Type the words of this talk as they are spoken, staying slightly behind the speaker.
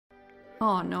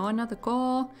Oh no, another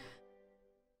call.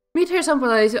 Meet here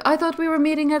someplace. I thought we were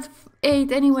meeting at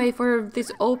 8 anyway for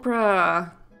this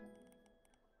opera.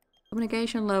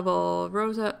 Communication level.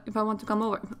 Rosa, if I want to come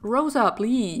over. Rosa,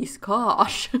 please.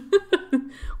 Gosh.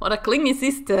 What a clingy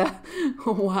sister.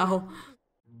 Oh, wow.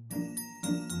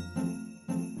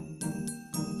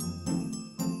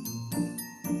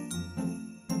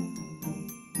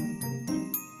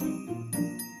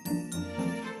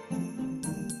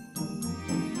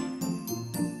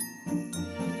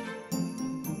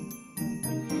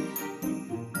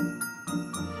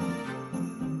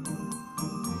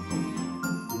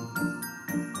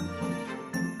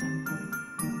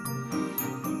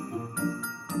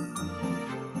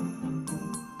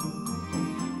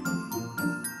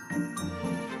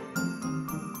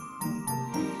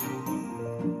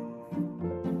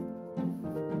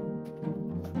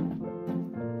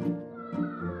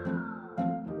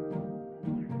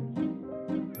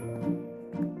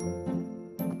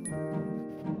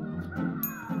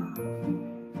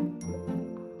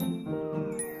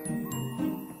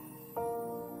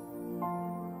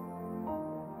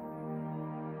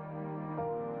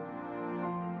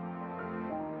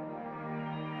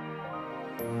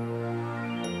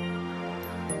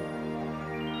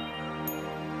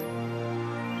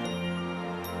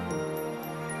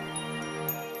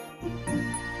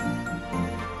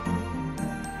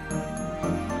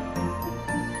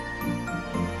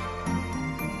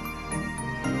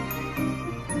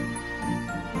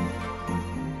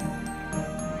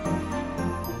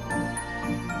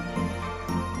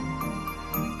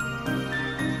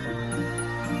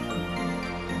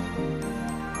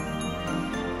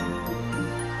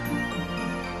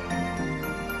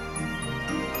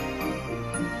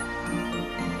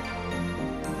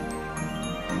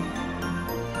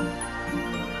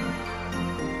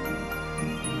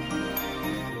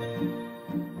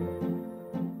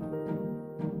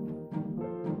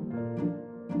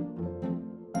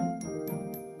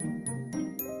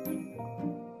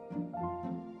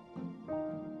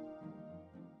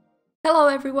 Hello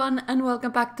everyone and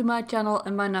welcome back to my channel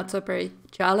and my Not So Brave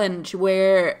challenge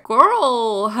where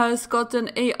Coral has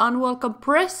gotten a unwelcome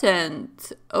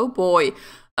present. Oh boy.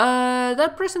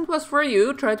 That present was for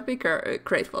you. Try to be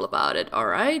grateful about it,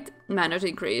 alright? Manners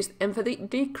increased, empathy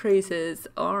decreases,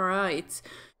 alright.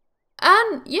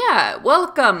 And yeah,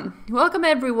 welcome. Welcome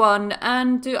everyone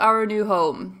and to our new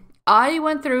home. I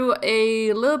went through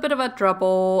a little bit of a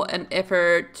trouble and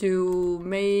effort to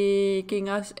making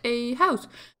us a house.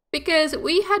 Because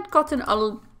we had gotten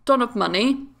a ton of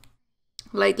money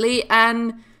lately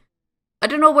and I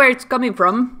don't know where it's coming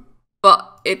from,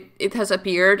 but it has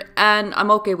appeared and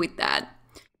I'm okay with that.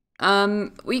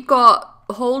 We got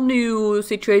a whole new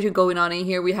situation going on in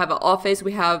here. We have an office,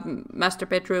 we have master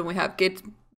bedroom, we have kids'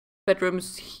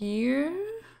 bedrooms here.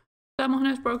 Someone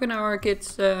has broken our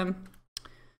kids'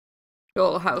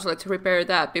 doll house. Let's repair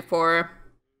that before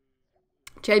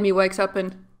Jamie wakes up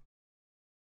and...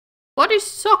 What is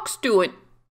Socks doing?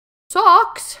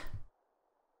 Socks?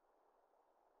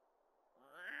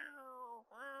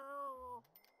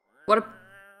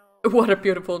 What a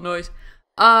beautiful noise.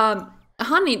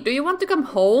 Honey, do you want to come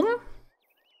home?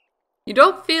 You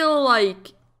don't feel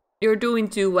like you're doing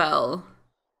too well.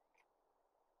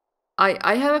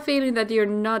 I have a feeling that you're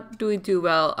not doing too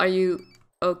well. Are you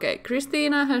okay?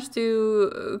 Christina has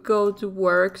to go to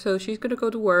work, so she's gonna go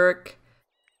to work.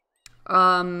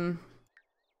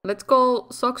 Let's go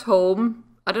Socks home.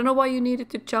 I don't know why you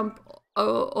needed to jump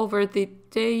over the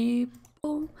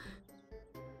table.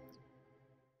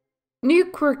 New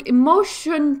quirk,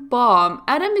 emotion bomb.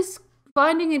 Adam is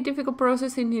finding a difficult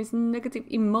processing his negative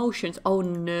emotions. Oh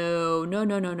no,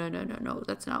 no,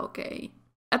 that's not okay.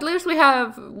 At least we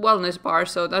have wellness bars,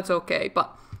 so that's okay,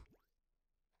 but...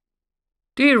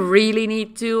 Do you really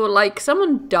need to? Like,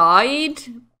 someone died?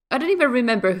 I don't even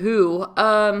remember who.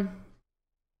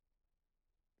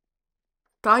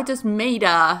 Titus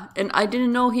Maida, and I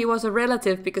didn't know he was a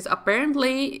relative because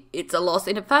apparently it's a loss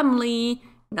in a family,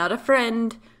 not a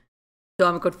friend. So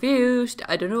I'm confused.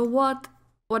 I don't know what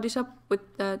is up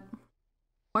with that.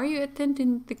 Why are you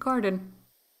attending the garden?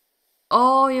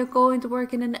 Oh, you're going to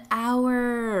work in an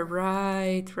hour.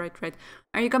 Right.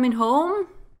 Are you coming home?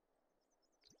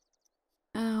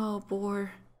 Oh,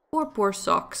 poor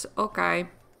Socks. Okay.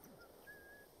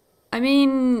 I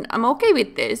mean, I'm okay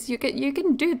with this. You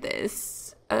can do this.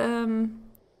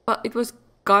 But it was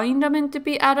kinda meant to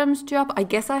be Adam's job. I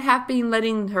guess I have been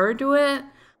letting her do it.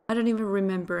 I don't even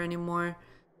remember anymore.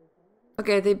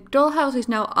 Okay, the dollhouse is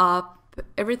now up.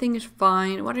 Everything is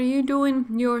fine. What are you doing?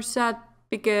 You're sad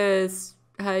because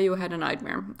you had a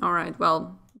nightmare. Alright,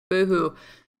 well, boo-hoo.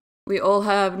 We all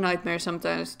have nightmares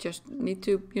sometimes, just need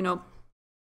to, you know,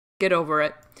 get over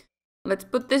it. Let's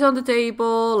put this on the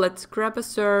table, let's grab a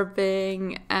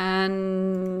serving,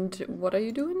 and what are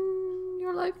you doing in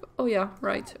your life? Oh yeah,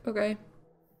 right, okay.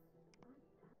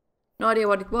 No idea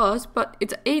what it was, but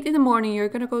it's 8 in the morning, you're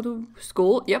gonna go to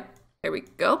school. Yep, there we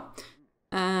go.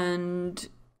 And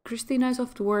Christina is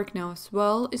off to work now as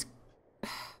well.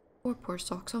 Poor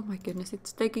socks, oh my goodness,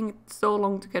 it's taking so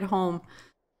long to get home.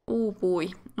 Oh boy,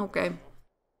 okay.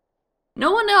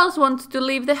 No one else wants to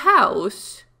leave the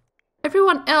house.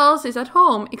 Everyone else is at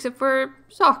home except for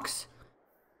Socks.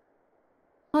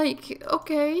 Like,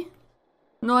 okay.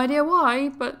 No idea why,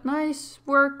 but nice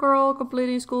work, girl.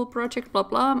 Completing school project, blah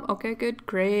blah. Okay, good,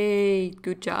 great,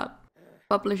 good job.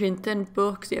 Publishing 10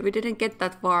 books. Yeah, we didn't get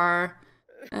that far.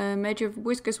 Major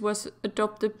Whiskers was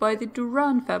adopted by the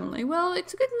Duran family. Well,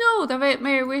 it's good to know that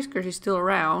Mayor Whiskers is still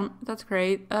around. That's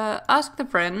great. Ask the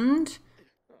friend.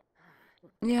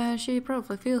 Yeah, she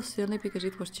probably feels silly because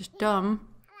it was just dumb.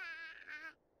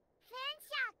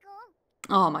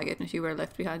 Oh my goodness, you were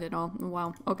left behind and all.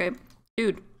 Wow. Okay.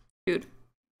 Dude.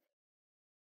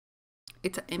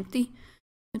 It's empty.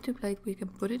 Empty plate. We can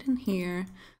put it in here.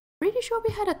 Pretty sure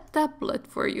we had a tablet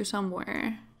for you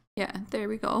somewhere. Yeah, there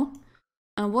we go.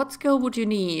 And what skill would you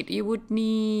need? You would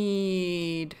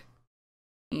need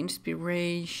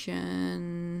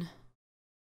inspiration.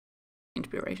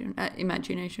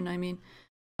 Imagination, I mean.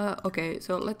 Okay,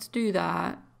 so let's do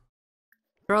that.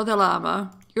 Draw the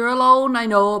llama. You're alone, I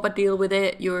know, but deal with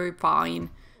it. You're fine.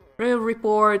 Rail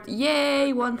report.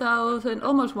 Yay, 1,000.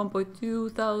 Almost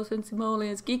 1.2 thousand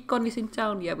simoleons. Geekon is in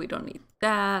town. Yeah, we don't need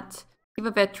that. Give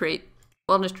a pet treat.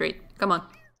 Wellness treat. Come on.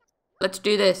 Let's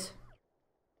do this.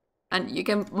 And you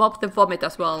can mop the vomit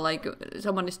as well, like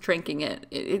someone is drinking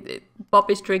it.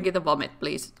 Bob is drinking the vomit,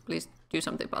 please. Please do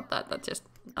something about that. That's just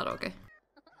not okay.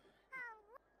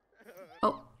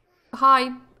 Oh,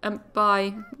 hi,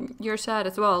 bye. You're sad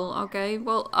as well, okay.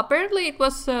 Well, apparently it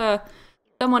was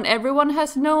someone everyone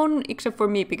has known, except for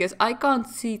me, because I can't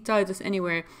see titles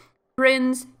anywhere.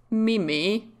 Prince,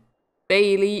 Mimi,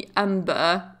 Bailey,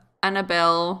 Amber,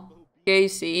 Annabelle,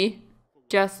 Casey,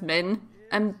 Jasmine,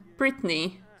 and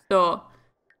Brittany. So,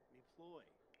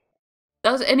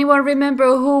 does anyone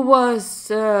remember who was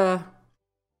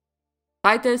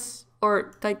Titus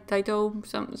or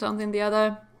Taito, something the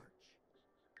other?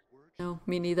 No,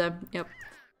 me neither. Yep.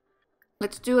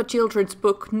 Let's do a children's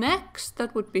book next.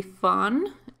 That would be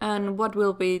fun. And what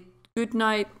will be Good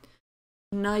Night,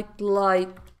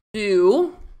 Nightlight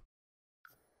 2?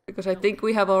 Because I think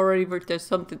we have already written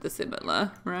something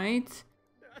similar, right?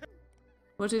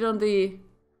 Was it on the...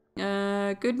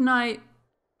 Good Night,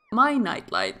 My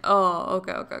Nightlight. Oh,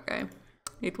 okay.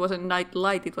 It wasn't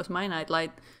Nightlight, it was My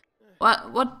Nightlight.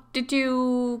 What did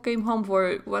you came home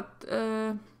for? What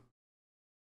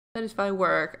satisfying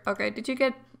work? Okay, did you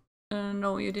get?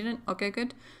 No, you didn't. Okay,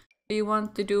 good. Do you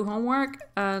want to do homework?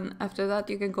 And after that,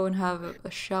 you can go and have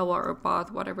a shower or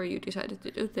bath, whatever you decided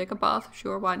to do. Take a bath,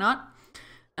 sure, why not?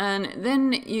 And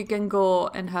then you can go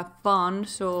and have fun.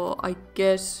 So I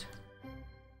guess.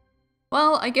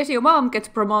 Well, I guess your mom gets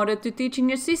promoted to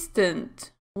teaching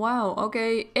assistant. Wow,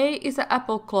 okay. A is an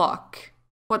Apple clock.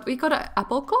 What, we got an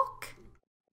Apple clock?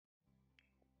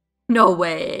 No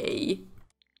way.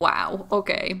 Wow,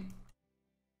 okay.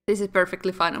 This is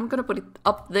perfectly fine. I'm gonna put it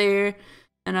up there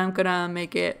and I'm gonna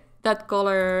make it that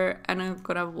color and I'm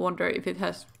gonna wonder if it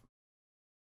has...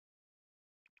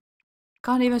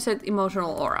 Can't even set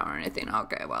emotional aura or anything.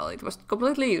 Okay, well, it was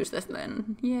completely useless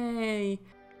then. Yay.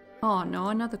 Oh no,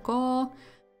 another call.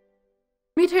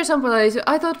 Meet her someplace.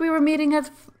 I thought we were meeting at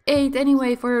 8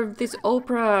 anyway for this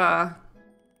opera.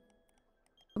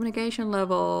 Communication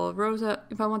level. Rosa,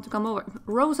 if I want to come over.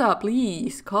 Rosa,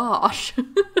 please. Gosh.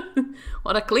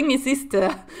 What a clingy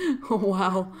sister. Oh,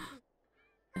 wow.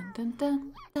 Dun,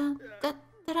 dun, dun, da,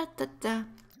 da, da, da.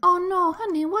 Oh no,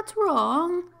 honey, what's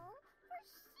wrong?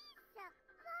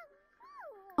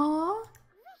 Oh,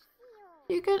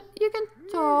 you can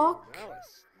talk.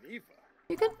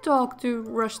 You can talk to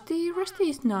Rusty. Rusty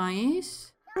is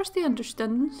nice. Rusty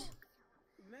understands.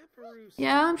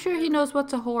 Yeah, I'm sure he knows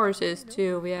what a horse is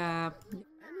too, yeah.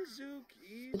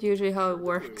 That's usually how it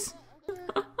works.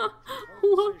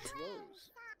 What?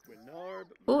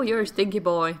 Oh, you're a stinky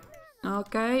boy.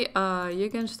 Okay, you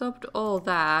can stop all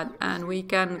that and we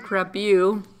can grab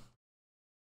you.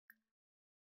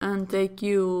 And take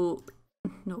you...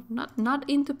 No, not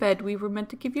into bed. We were meant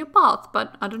to give you a bath,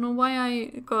 but I don't know why I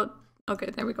got...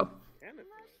 Okay, there we go.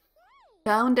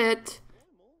 Found it.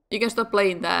 You can stop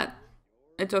playing that.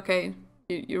 It's okay.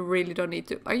 You really don't need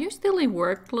to. Are you still in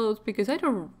work clothes? Because I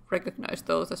don't recognize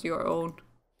those as your own.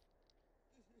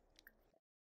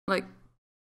 Like,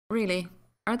 really?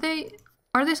 Are they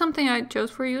something I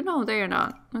chose for you? No, they are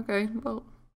not. Okay, well,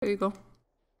 there you go.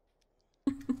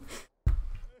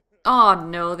 Oh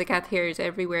no, the cat hair is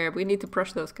everywhere. We need to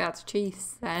brush those cats.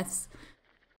 Jesus.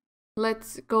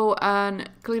 Let's go and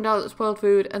clean out the spoiled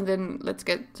food and then let's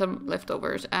get some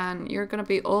leftovers. And you're gonna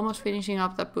be almost finishing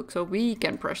up that book so we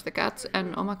can brush the cats.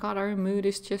 And oh my god, our mood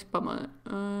is just bummer.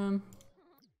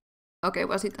 Okay,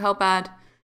 was it? How bad?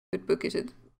 Good book is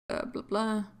it? Blah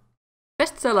blah.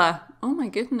 Bestseller! Oh my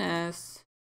goodness.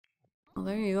 Well,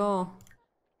 there you go.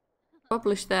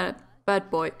 Publish that bad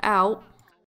boy. Ow.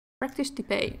 Practice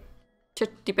debate.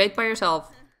 Just debate by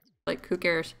yourself. Like, who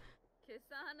cares?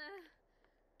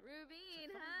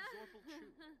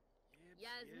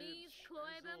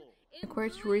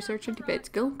 Acquired research and debate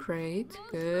skill. Great.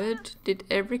 Good. Did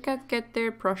every cat get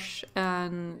their brush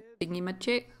and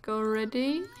thingy-magic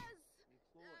already?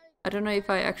 I don't know if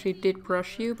I actually did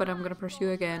brush you, but I'm gonna brush you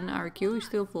again. Our queue is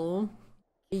still full.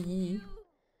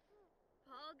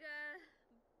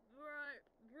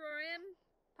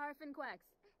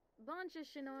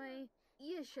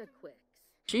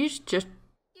 She's just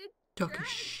talking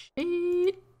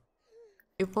shit.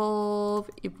 Evolve,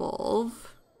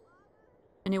 evolve.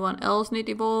 Anyone else need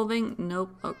evolving?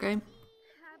 Nope, okay.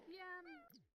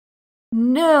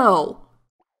 No!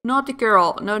 Naughty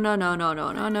girl. No, no, no, no,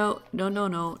 no, no, no, no, no,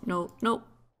 no, no, no.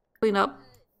 Clean up.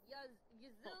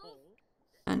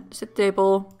 And sit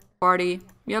table. Party.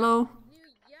 Yellow.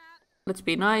 Let's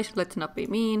be nice. Let's not be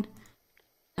mean.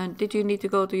 And did you need to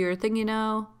go to your thingy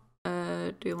now?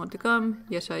 Do you want to come?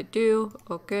 Yes, I do.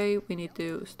 Okay, we need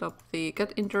to stop the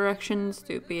cat interactions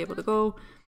to be able to go.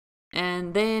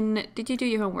 And then, did you do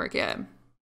your homework? Yeah.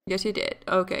 Yes, you did.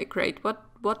 Okay, great.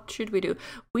 What should we do?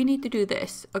 We need to do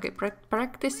this. Okay,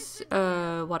 practice,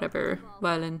 whatever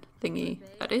violin thingy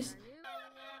that is.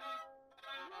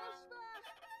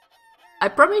 I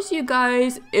promise you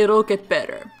guys, it'll get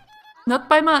better. Not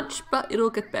by much, but it'll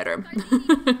get better.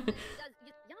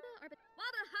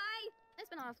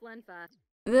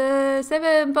 The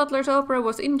Seven Butlers opera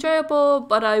was enjoyable,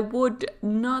 but I would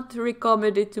not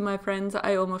recommend it to my friends.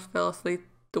 I almost fell asleep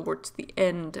towards the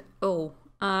end. Oh,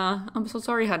 I'm so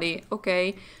sorry, honey.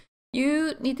 Okay,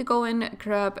 you need to go and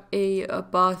grab a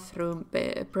bathroom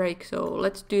break, so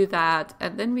let's do that.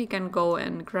 And then we can go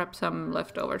and grab some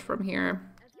leftovers from here.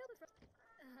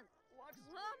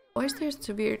 Why is there such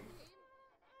a weird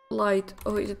light?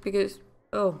 Oh, is it because...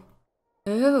 Oh.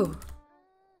 Oh.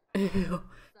 Ew.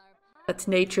 That's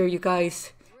nature, you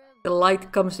guys. The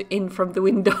light comes in from the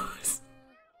windows.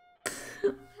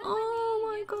 Oh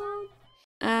my god.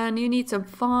 And you need some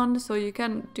fun, so you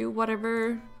can do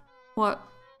whatever... What?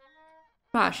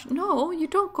 Smash. No, you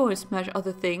don't go and smash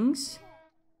other things.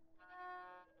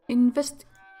 Invest...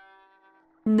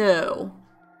 No.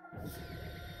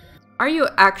 Are you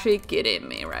actually kidding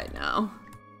me right now?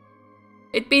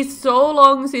 It'd be so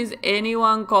long since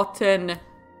anyone gotten...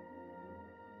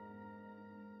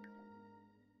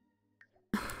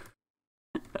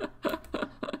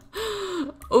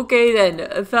 Okay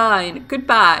then, fine.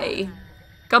 Goodbye.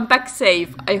 Come back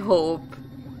safe, I hope.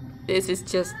 This is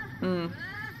just...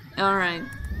 Alright.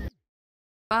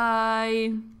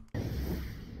 Bye.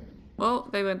 Well,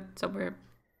 they went somewhere.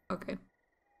 Okay.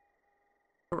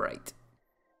 Alright.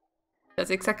 That's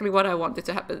exactly what I wanted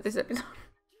to happen this episode.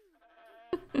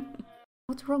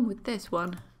 What's wrong with this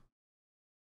one?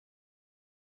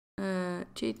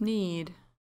 Cheat need.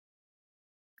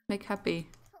 Make happy.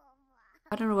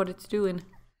 I don't know what it's doing.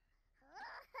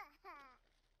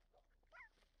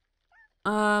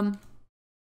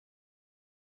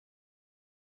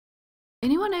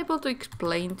 Anyone able to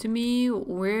explain to me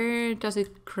where does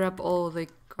it grab all the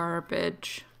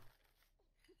garbage?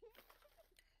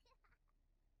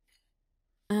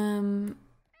 I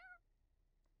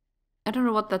don't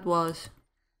know what that was.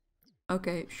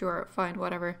 Okay, sure, fine,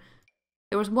 whatever.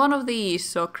 There was one of these,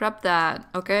 so grab that,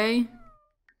 okay?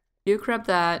 You grab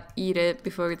that, eat it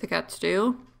before the cats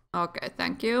do. Okay,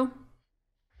 thank you.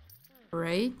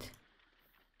 Great.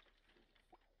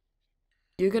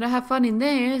 You're gonna have fun in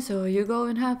there, so you go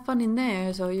and have fun in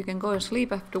there, so you can go and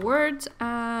sleep afterwards.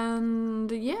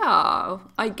 And yeah,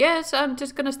 I guess I'm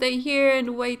just gonna stay here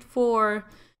and wait for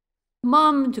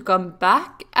Mom to come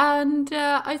back. And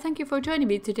I thank you for joining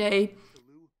me today.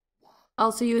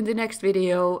 I'll see you in the next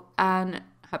video, and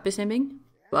happy simming.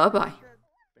 Bye bye.